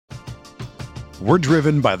We're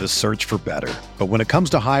driven by the search for better. But when it comes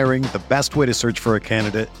to hiring, the best way to search for a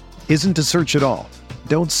candidate isn't to search at all.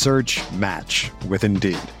 Don't search, match with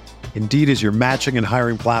Indeed. Indeed is your matching and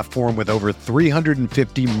hiring platform with over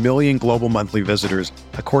 350 million global monthly visitors,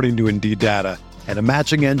 according to Indeed data, and a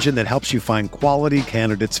matching engine that helps you find quality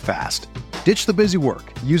candidates fast. Ditch the busy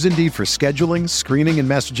work. Use Indeed for scheduling, screening, and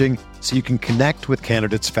messaging so you can connect with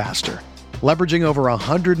candidates faster. Leveraging over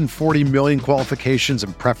 140 million qualifications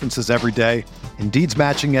and preferences every day, Indeed's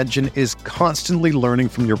matching engine is constantly learning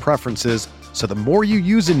from your preferences, so the more you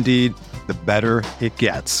use Indeed, the better it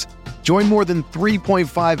gets. Join more than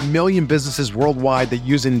 3.5 million businesses worldwide that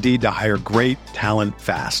use Indeed to hire great talent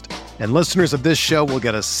fast. And listeners of this show will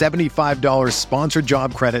get a $75 sponsored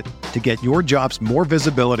job credit to get your jobs more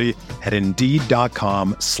visibility at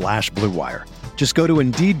Indeed.com/Blue Wire. Just go to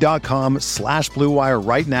Indeed.com/Blue Wire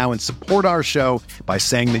right now and support our show by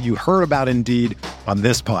saying that you heard about Indeed on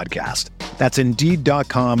this podcast. That's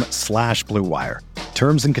Indeed.com/Blue Wire.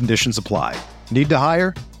 Terms and conditions apply. Need to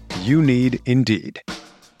hire? You need Indeed.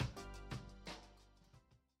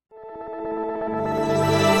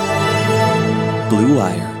 Blue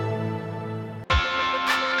Wire.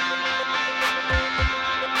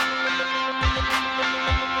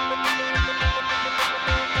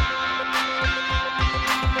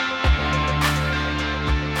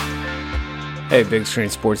 Hey, Big Screen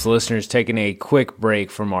Sports listeners, taking a quick break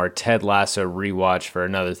from our Ted Lasso rewatch for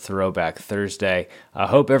another Throwback Thursday. I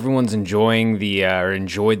hope everyone's enjoying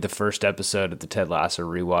enjoyed the first episode of the Ted Lasso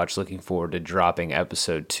rewatch. Looking forward to dropping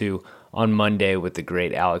episode 2 on Monday with the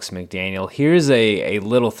great Alex McDaniel. Here's a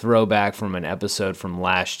little throwback from an episode from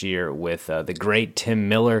last year with the great Tim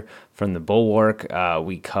Miller from The Bulwark.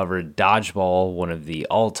 We covered Dodgeball, one of the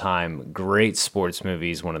all-time great sports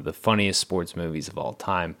movies, one of the funniest sports movies of all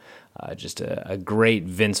time. Just a great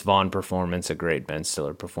Vince Vaughn performance, a great Ben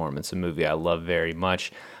Stiller performance, a movie I love very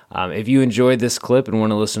much. If you enjoyed this clip and want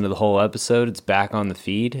to listen to the whole episode, it's back on the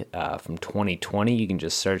feed from 2020. You can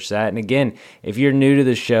just search that. And again, if you're new to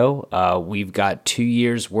the show, we've got 2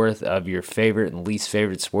 years worth of your favorite and least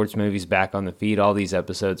favorite sports movies back on the feed. All these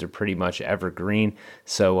episodes are pretty much evergreen,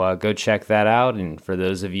 so go check that out. And for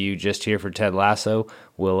those of you just here for Ted Lasso,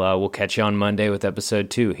 we'll catch you on Monday with episode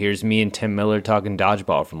 2. Here's me and Tim Miller talking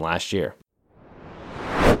Dodgeball from last year.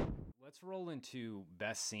 Let's roll into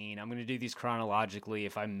best scene. I'm going to do these chronologically.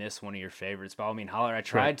 If I miss one of your favorites, by all means, holler. I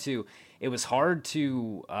tried to. It was hard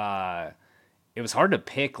to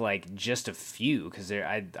pick like just a few because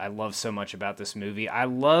I love so much about this movie. I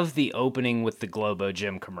love the opening with the Globo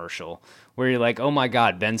Gym commercial where you're like, oh my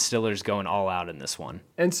God, Ben Stiller's going all out in this one.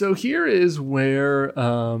 And so here is where,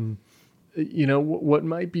 what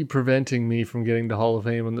might be preventing me from getting to Hall of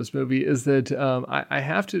Fame on this movie is that I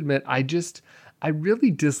have to admit, I really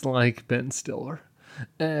dislike Ben Stiller.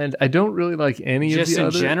 And I don't really like any of the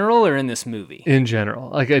other... Just in general or in this movie? In general.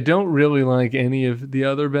 Like, I don't really like any of the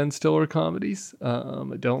other Ben Stiller comedies. I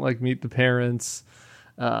don't like Meet the Parents.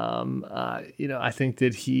 I think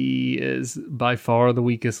that he is by far the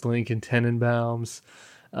weakest link in Tenenbaums.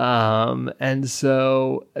 And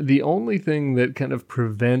so the only thing that kind of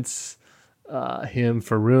prevents him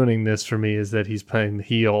for ruining this for me is that he's playing the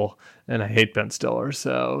heel, and I hate Ben Stiller.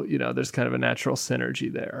 So, there's kind of a natural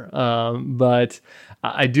synergy there. But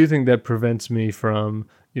I do think that prevents me from,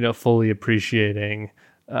 fully appreciating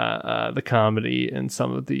the comedy in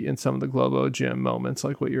some of the Globo Gym moments,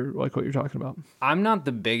 like what you're talking about. I'm not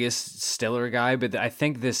the biggest Stiller guy, but I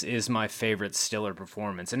think this is my favorite Stiller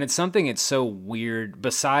performance, and it's so weird.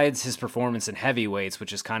 Besides his performance in Heavyweights,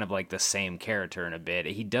 which is kind of like the same character in a bit,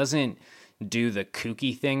 he doesn't do the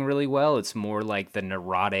kooky thing really well. It's more like the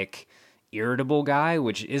neurotic, irritable guy,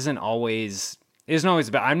 which isn't always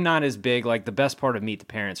bad. I'm not as big. Like, the best part of Meet the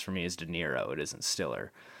Parents for me is De Niro. It isn't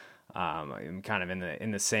Stiller. I'm kind of in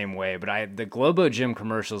the same way, but the Globo Gym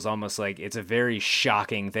commercial is almost like it's a very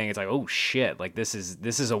shocking thing. It's like, oh shit, like this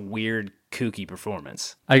is a weird, kooky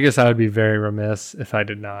performance. I guess I would be very remiss if I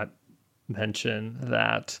did not mention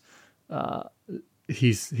that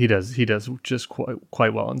he does just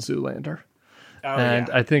quite well in Zoolander. Oh, and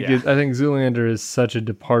yeah. I think Zoolander is such a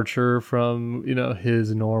departure from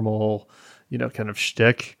his normal kind of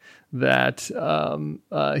shtick that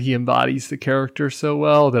he embodies the character so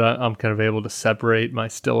well that I'm kind of able to separate my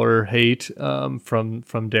Stiller hate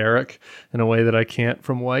from Derek in a way that I can't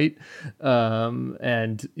from White.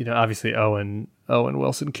 And obviously Owen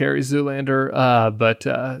Wilson carries Zoolander, but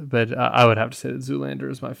I would have to say that Zoolander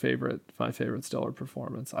is my favorite Stiller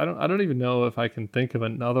performance. I don't even know if I can think of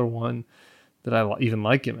another one that I even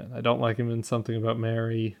like him in. I don't like him in Something About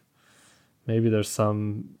Mary. Maybe there's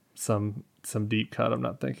some deep cut I'm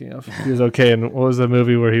not thinking of. He was okay in, what was the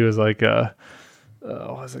movie where he was like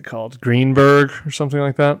what was it called? Greenberg or something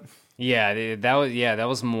like that. That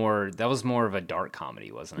was more of a dark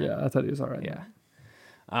comedy, wasn't it? Yeah, I thought he was all right. Yeah.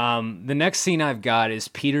 The next scene I've got is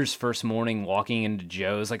Peter's first morning walking into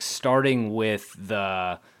Joe's, like starting with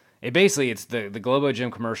it's the Globo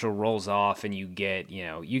Gym commercial rolls off, and you get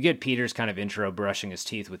Peter's kind of intro brushing his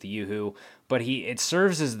teeth with the Yoo-hoo, but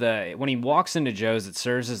when he walks into Joe's, it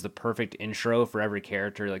serves as the perfect intro for every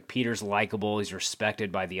character. Like, Peter's likable, he's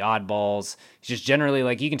respected by the oddballs. He's just generally,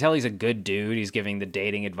 like, you can tell he's a good dude. He's giving the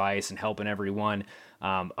dating advice and helping everyone.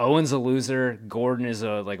 Owen's a loser. Gordon is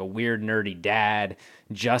a weird nerdy dad.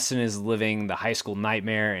 Justin is living the high school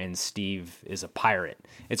nightmare, and Steve is a pirate.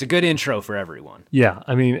 It's a good intro for everyone. Yeah,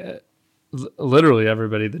 I mean, literally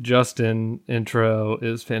everybody. The Justin intro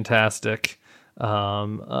is fantastic.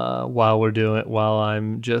 While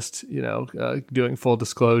I'm just doing full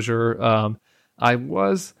disclosure, I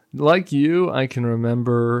was like you. I can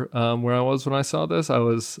remember where I was when I saw this. I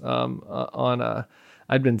was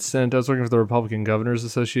I'd been sent, I was working for the Republican Governors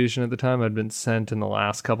Association at the time. I'd been sent in the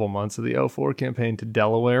last couple months of the 2004 campaign to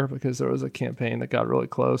Delaware because there was a campaign that got really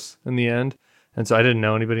close in the end. And so I didn't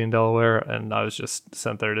know anybody in Delaware, and I was just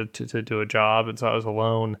sent there to do a job. And so I was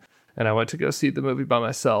alone, and I went to go see the movie by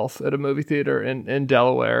myself at a movie theater in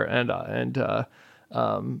Delaware, and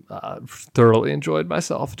thoroughly enjoyed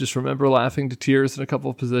myself. Just remember laughing to tears in a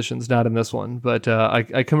couple of positions, not in this one. But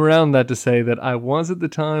I come around that to say that I was at the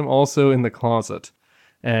time also in the closet.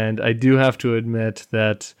 And I do have to admit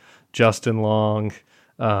that Justin Long,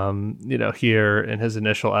 here in his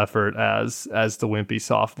initial effort as the wimpy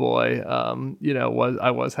soft boy, I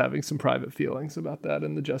was having some private feelings about that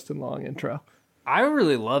in the Justin Long intro. I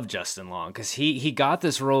really love Justin Long because he got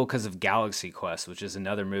this role because of Galaxy Quest, which is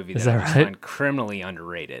another movie that I find criminally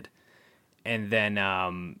underrated. And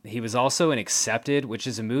then he was also in Accepted, which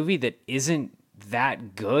is a movie that isn't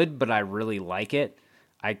that good, but I really like it.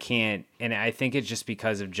 I think it's just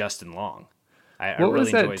because of Justin Long. I what really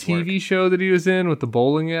was that enjoy his TV work. show that he was in with the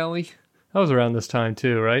bowling alley? That was around this time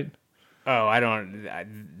too, right? Oh, I don't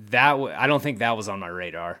think that was on my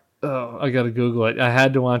radar. Oh, I gotta Google it. I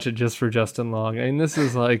had to watch it just for Justin Long. I mean, this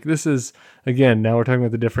is again, now we're talking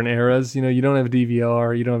about the different eras. You don't have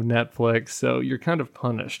DVR, you don't have Netflix, so you're kind of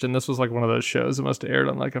punished. And this was like one of those shows that must have aired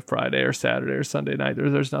on like a Friday or Saturday or Sunday night.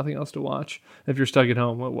 There's nothing else to watch if you're stuck at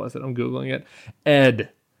home. What was it? I'm Googling it.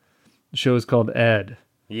 Ed. The show is called Ed.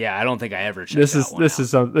 Yeah, I don't think I ever checked this is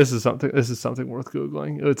something worth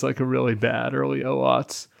Googling. It's like a really bad early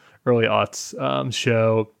aughts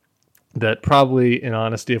show that probably, in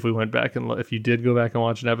honesty, if we went back and if you did go back and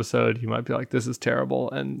watch an episode, you might be like, this is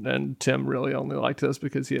terrible. And Tim really only liked this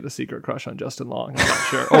because he had a secret crush on Justin Long. I'm not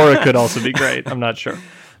sure. Or it could also be great. I'm not sure.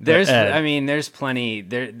 There's plenty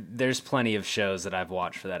of shows that I've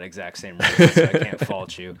watched for that exact same reason, so I can't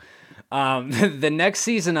fault you. The next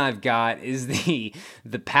season I've got is the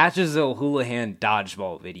Patches O'Houlihan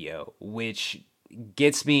dodgeball video, which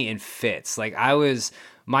gets me in fits. Like,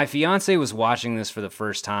 my fiance was watching this for the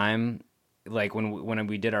first time, like when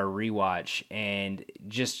we did our rewatch, and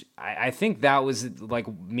just I think that was like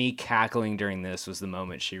me cackling during this was the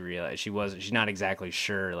moment she realized she's not exactly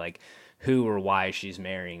sure like who or why she's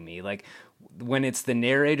marrying me. Like, when it's the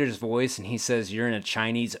narrator's voice and he says, "You're in a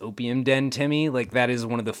Chinese opium den, Timmy," like, that is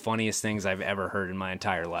one of the funniest things I've ever heard in my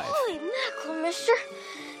entire life. Holy mackerel, mister.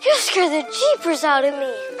 You scared the jeepers out of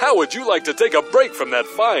me. How would you like to take a break from that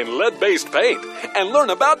fine lead-based paint and learn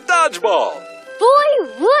about dodgeball?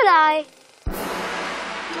 Boy, would I.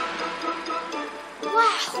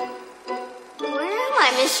 Wow. Where am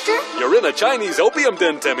I, mister? You're in a Chinese opium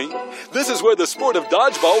den, Timmy. This is where the sport of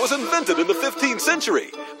dodgeball was invented in the 15th century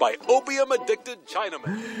by opium-addicted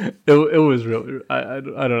Chinamen. It was really, I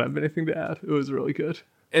don't have anything to add. It was really good.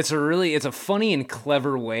 It's a funny and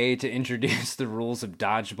clever way to introduce the rules of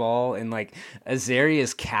dodgeball, and like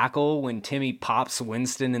Azaria's cackle when Timmy pops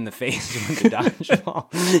Winston in the face with the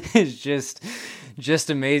dodgeball is just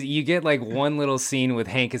amazing. You get like one little scene with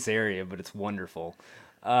Hank Azaria, but it's wonderful.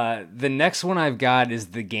 The next one I've got is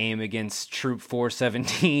the game against Troop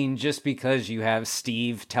 417, just because you have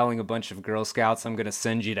Steve telling a bunch of Girl Scouts, "I'm going to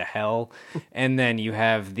send you to hell." And then you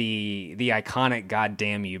have the iconic "God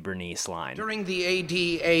damn you, Bernice" line. During the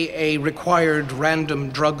ADAA required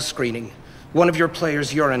random drug screening, one of your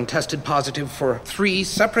players' urine tested positive for 3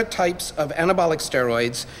 separate types of anabolic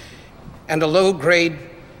steroids and a low-grade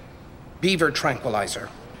beaver tranquilizer.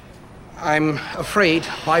 I'm afraid,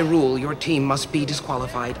 by rule, your team must be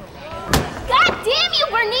disqualified. God damn you,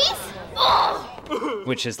 Bernice! Oh!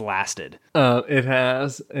 Which has lasted. It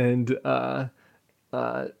has, and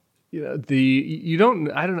you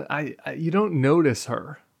don't notice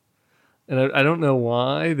her And I don't know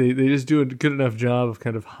why they just do a good enough job of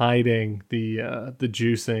kind of hiding the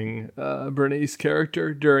juicing Bernice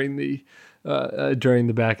character during the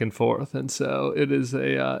back and forth, and so it is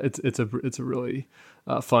it's a really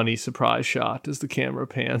funny surprise shot as the camera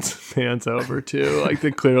pans over to like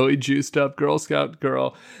the clearly juiced up Girl Scout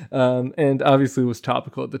girl, and obviously it was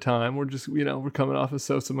topical at the time. We're coming off of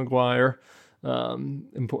Sosa McGuire,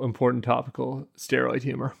 important topical steroid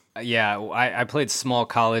humor. Yeah, I played small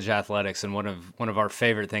college athletics, and one of our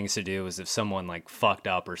favorite things to do was if someone like fucked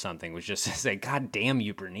up or something was just to say, "God damn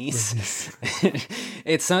you, Bernice."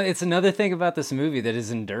 It's another thing about this movie that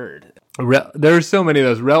is endured. There's so many of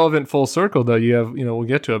those. Relevant full circle though. You have, we'll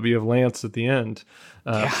get to it, but you have Lance at the end,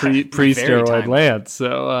 pre-steroid Lance.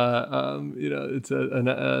 So it's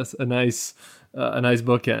a nice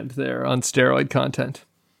bookend there on steroid content.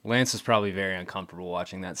 Lance was probably very uncomfortable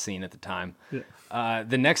watching that scene at the time. Yeah.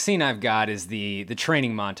 The next scene I've got is the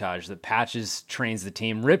training montage that Patches trains the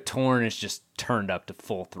team. Rip Torn is just turned up to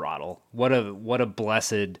full throttle. What a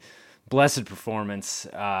blessed performance.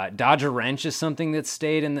 Dodge a wrench is something that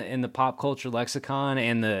stayed in the pop culture lexicon,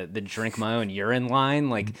 and the drink my own urine line.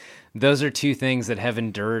 Like, those are two things that have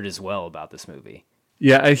endured as well about this movie.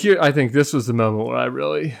 Yeah, I think this was the moment where I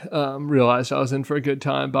really realized I was in for a good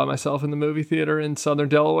time by myself in the movie theater in Southern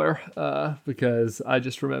Delaware, because I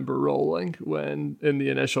just remember rolling when in the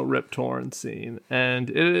initial Rip Torn scene, and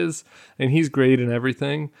he's great in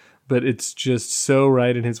everything, but it's just so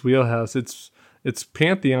right in his wheelhouse. It's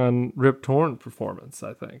Pantheon Rip Torn performance.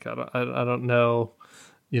 I think I don't know,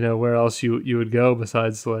 where else you would go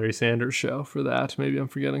besides the Larry Sanders Show for that. Maybe I'm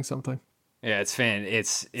forgetting something. Yeah, it's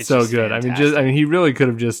so good. Fantastic. I mean, he really could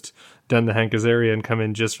have just done the Hank Azaria and come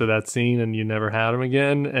in just for that scene, and you never had him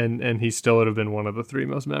again. And he still would have been one of the three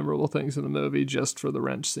most memorable things in the movie, just for the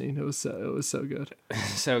wrench scene. It was so good,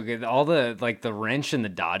 so good. All the wrench and the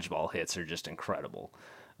dodgeball hits are just incredible.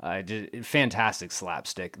 Fantastic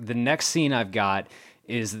slapstick. The next scene I've got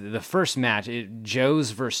is the first match, Joe's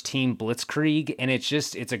versus Team Blitzkrieg, and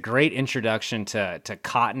it's a great introduction to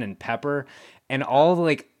Cotton and Pepper, and all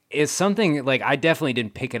it's something I definitely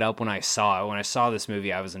didn't pick it up when I saw it. When I saw this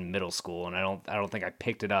movie, I was in middle school, and I don't think I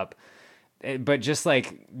picked it up. But just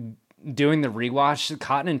doing the rewatch,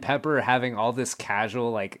 Cotton and Pepper having all this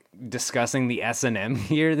casual discussing the S&M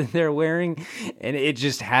gear that they're wearing, and it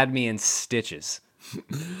just had me in stitches.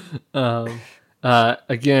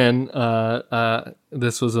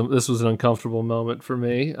 This was an uncomfortable moment for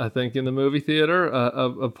me, I think, in the movie theater,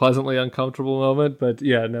 a pleasantly uncomfortable moment. But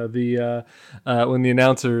yeah, no, when the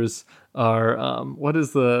announcers are,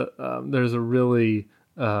 there's a really,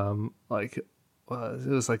 it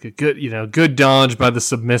was like a good dodge by the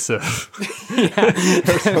submissive.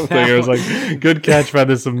 Or something. It was like good catch by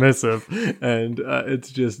the submissive. And,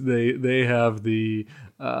 it's just, they have the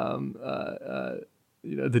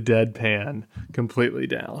deadpan completely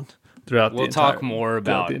down throughout. We'll talk more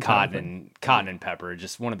about Cotton and Pepper,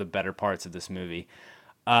 just one of the better parts of this movie.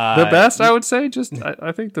 The best, I would say.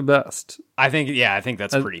 I think the best. I think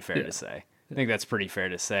that's pretty fair to say. I think that's pretty fair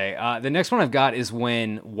to say. The next one I've got is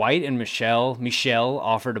when White and Michelle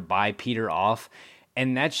offer to buy Peter off,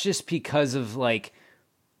 and that's just because of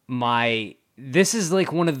this is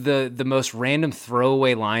one of the most random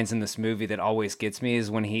throwaway lines in this movie that always gets me,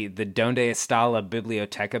 is when the Donde está la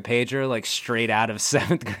biblioteca pager, straight out of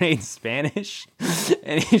 7th grade Spanish.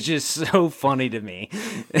 And he's just so funny to me.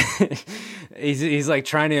 he's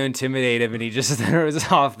trying to intimidate him, and he just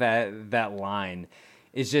throws off that line.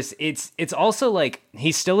 It's also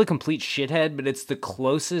he's still a complete shithead, but it's the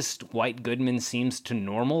closest White Goodman seems to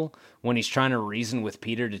normal when he's trying to reason with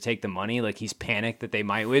Peter to take the money. He's panicked that they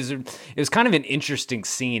might. It was kind of an interesting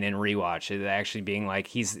scene in rewatch, it actually being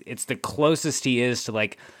it's the closest he is to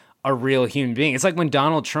a real human being. It's like when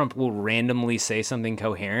Donald Trump will randomly say something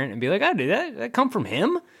coherent and be like, "Oh, did that come from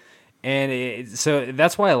him?" And so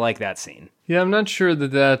that's why I like that scene. Yeah, I'm not sure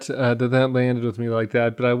that landed with me like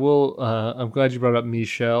that, but I will. I'm glad you brought up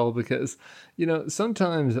Michelle, because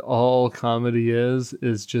sometimes all comedy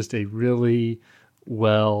is just a really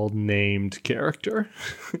well-named character.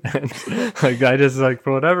 And I just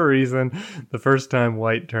for whatever reason, the first time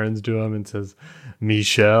White turns to him and says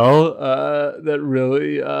Michelle, that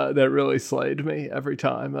really slayed me every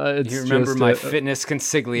time. You remember my fitness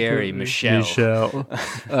consigliere, Michelle.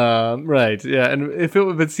 Right? Yeah, and I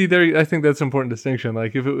think that's an important distinction.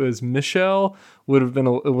 If it was Michelle, it would have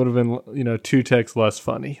been 2 texts less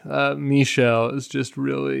funny. Michelle is just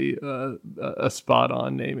really a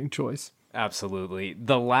spot-on naming choice. Absolutely.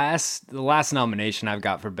 The last nomination I've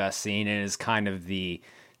got for best scene is kind of the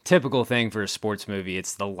typical thing for a sports movie.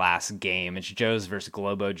 It's the last game. It's Joe's versus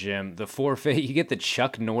Globo Gym. The forfeit, you get the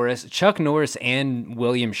Chuck Norris and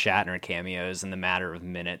William Shatner cameos in the matter of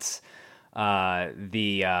minutes. Peter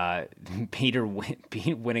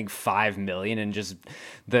winning $5 million and just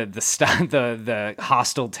the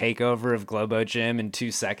hostile takeover of Globo Gym in 2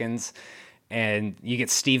 seconds. And you get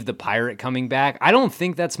Steve the Pirate coming back. I don't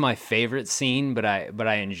think that's my favorite scene, but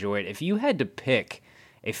I enjoyed it. If you had to pick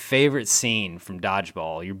a favorite scene from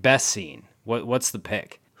Dodgeball, your best scene, what's the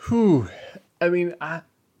pick? I mean, I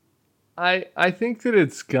think that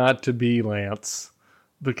it's got to be Lance,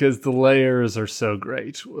 because the layers are so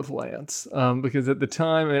great with Lance. Because at the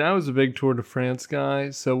time, I mean, I was a big Tour de France guy,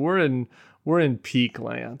 so we're in peak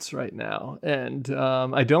Lance right now, and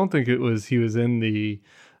I don't think he was in the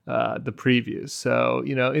previews. So,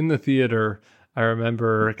 you know, in the theater, I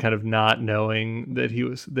remember kind of not knowing that he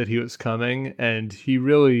was coming, and he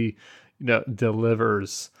really, you know,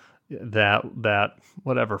 delivers that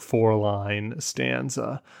whatever 4-line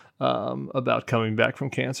stanza about coming back from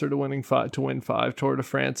cancer to win 5 Tour de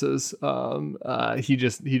France's. He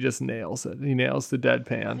just nails it. He nails the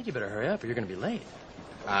deadpan. I think you better hurry up or you're going to be late.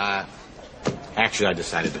 Actually, I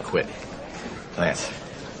decided to quit. Lance.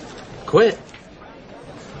 Quit?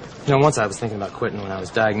 You know, once I was thinking about quitting when I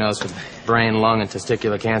was diagnosed with brain, lung, and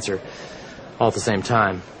testicular cancer all at the same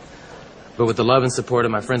time. But with the love and support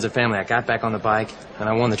of my friends and family, I got back on the bike, and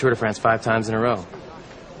I won the Tour de France 5 times in a row.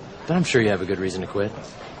 But I'm sure you have a good reason to quit.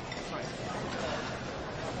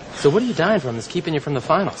 So what are you dying from that's keeping you from the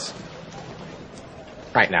finals?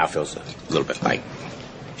 Right now it feels a little bit like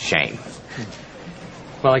shame.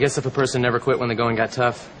 Well, I guess if a person never quit when the going got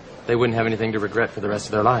tough, they wouldn't have anything to regret for the rest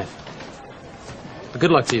of their life. But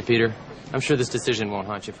good luck to you, Peter. I'm sure this decision won't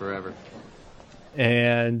haunt you forever.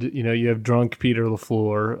 And, you know, you have drunk Peter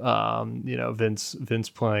LaFleur, you know, Vince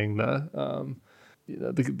playing the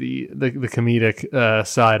comedic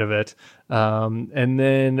side of it. And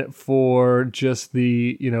then for just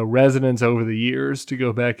the, you know, resonance over the years to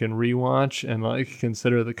go back and rewatch and like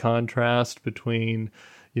consider the contrast between,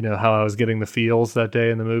 you know, how I was getting the feels that day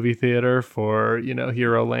in the movie theater for, you know,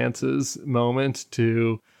 Hero Lance's moment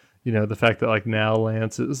to, you know, the fact that like now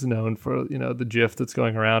Lance is known for, you know, the gif that's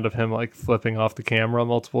going around of him like flipping off the camera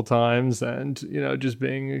multiple times and, you know, just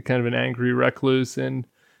being kind of an angry recluse in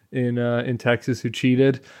Texas who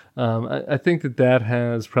cheated. I think that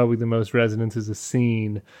has probably the most resonance as a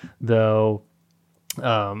scene, though.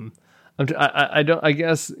 I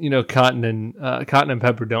guess, you know, Cotton and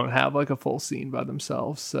Pepper don't have like a full scene by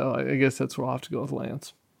themselves, so I guess that's where I'll have to go with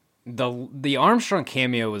Lance. The Armstrong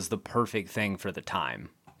cameo was the perfect thing for the time.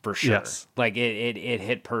 For sure. Yes. Like it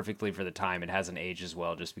hit perfectly for the time. It hasn't aged as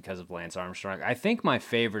well just because of Lance Armstrong. I think my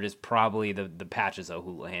favorite is probably the Patches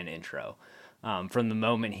O'Houlihan intro. From the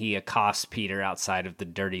moment he accosts Peter outside of the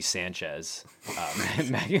Dirty Sanchez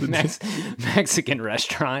Mexican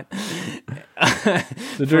restaurant.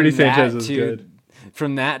 The Dirty Sanchez is good.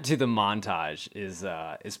 From that to the montage is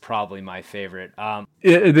probably my favorite. So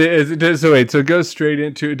it goes straight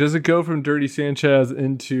into, does it go from Dirty Sanchez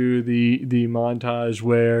into the montage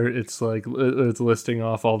where it's like it's listing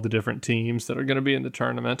off all the different teams that are going to be in the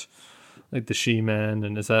tournament, like the She-Men,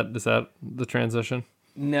 and is that the transition?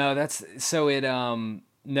 No,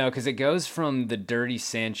 because it goes from the Dirty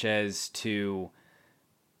Sanchez to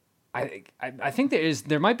I think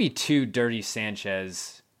there might be 2 Dirty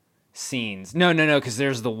Sanchez scenes. No, because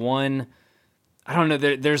there's the one, I don't know,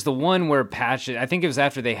 there's the one where Patches, I think it was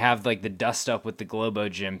after they have like the dust up with the Globo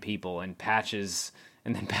Gym people and then Patches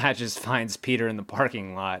finds Peter in the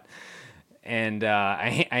parking lot and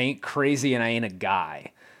I ain't crazy and I ain't a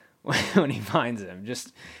guy when he finds him.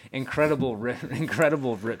 Just incredible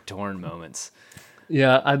Rip Torn moments.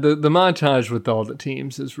 Yeah, the montage with all the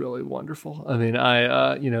teams is really wonderful. I mean,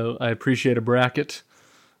 I appreciate a bracket.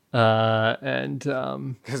 And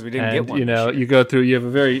because we didn't get one, you know, you go through. You have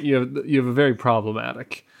a very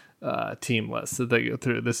problematic team list that they go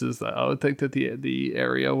through. This is, I would think, that the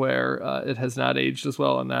area where it has not aged as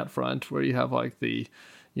well on that front, where you have like the,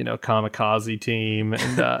 you know, kamikaze team,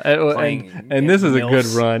 and this is a good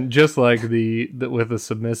run, just like the with the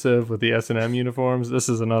submissive with the S&M uniforms. This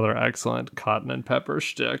is another excellent Cotton and Pepper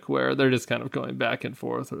shtick where they're just kind of going back and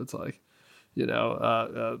forth. Where it's like, you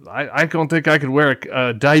know, I don't think I could wear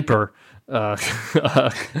a diaper,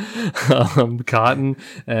 Cotton.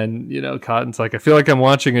 And, you know, Cotton's like, I feel like I'm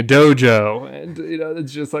watching a dojo. And, you know,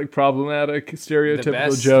 it's just like problematic,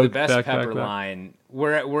 stereotypical joke. The best Pepper line.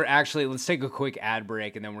 We're actually, let's take a quick ad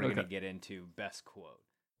break and then we're going to get into best quote.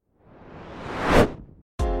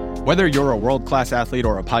 Whether you're a world-class athlete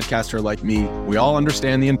or a podcaster like me, we all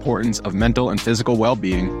understand the importance of mental and physical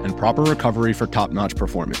well-being and proper recovery for top-notch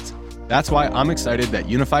performance. That's why I'm excited that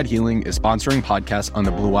Unified Healing is sponsoring podcasts on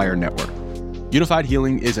the Blue Wire Network. Unified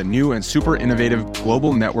Healing is a new and super innovative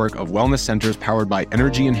global network of wellness centers powered by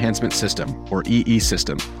Energy Enhancement System, or EE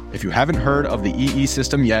System. If you haven't heard of the EE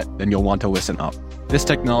System yet, then you'll want to listen up. This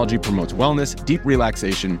technology promotes wellness, deep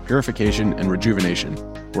relaxation, purification, and rejuvenation.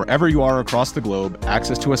 Wherever you are across the globe,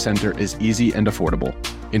 access to a center is easy and affordable.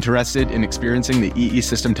 Interested in experiencing the EE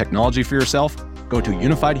System technology for yourself? Go to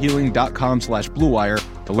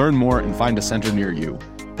unifiedhealing.com/bluewire to learn more and find a center near you.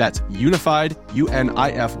 That's unified,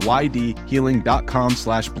 UNIFYD,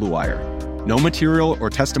 healing.com/bluewire. No material or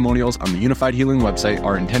testimonials on the Unified Healing website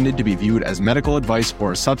are intended to be viewed as medical advice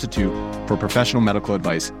or a substitute for professional medical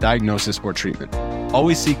advice, diagnosis, or treatment.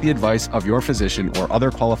 Always seek the advice of your physician or other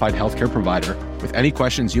qualified healthcare provider with any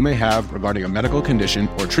questions you may have regarding a medical condition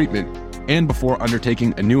or treatment and before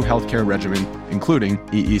undertaking a new healthcare regimen, including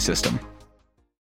EE System.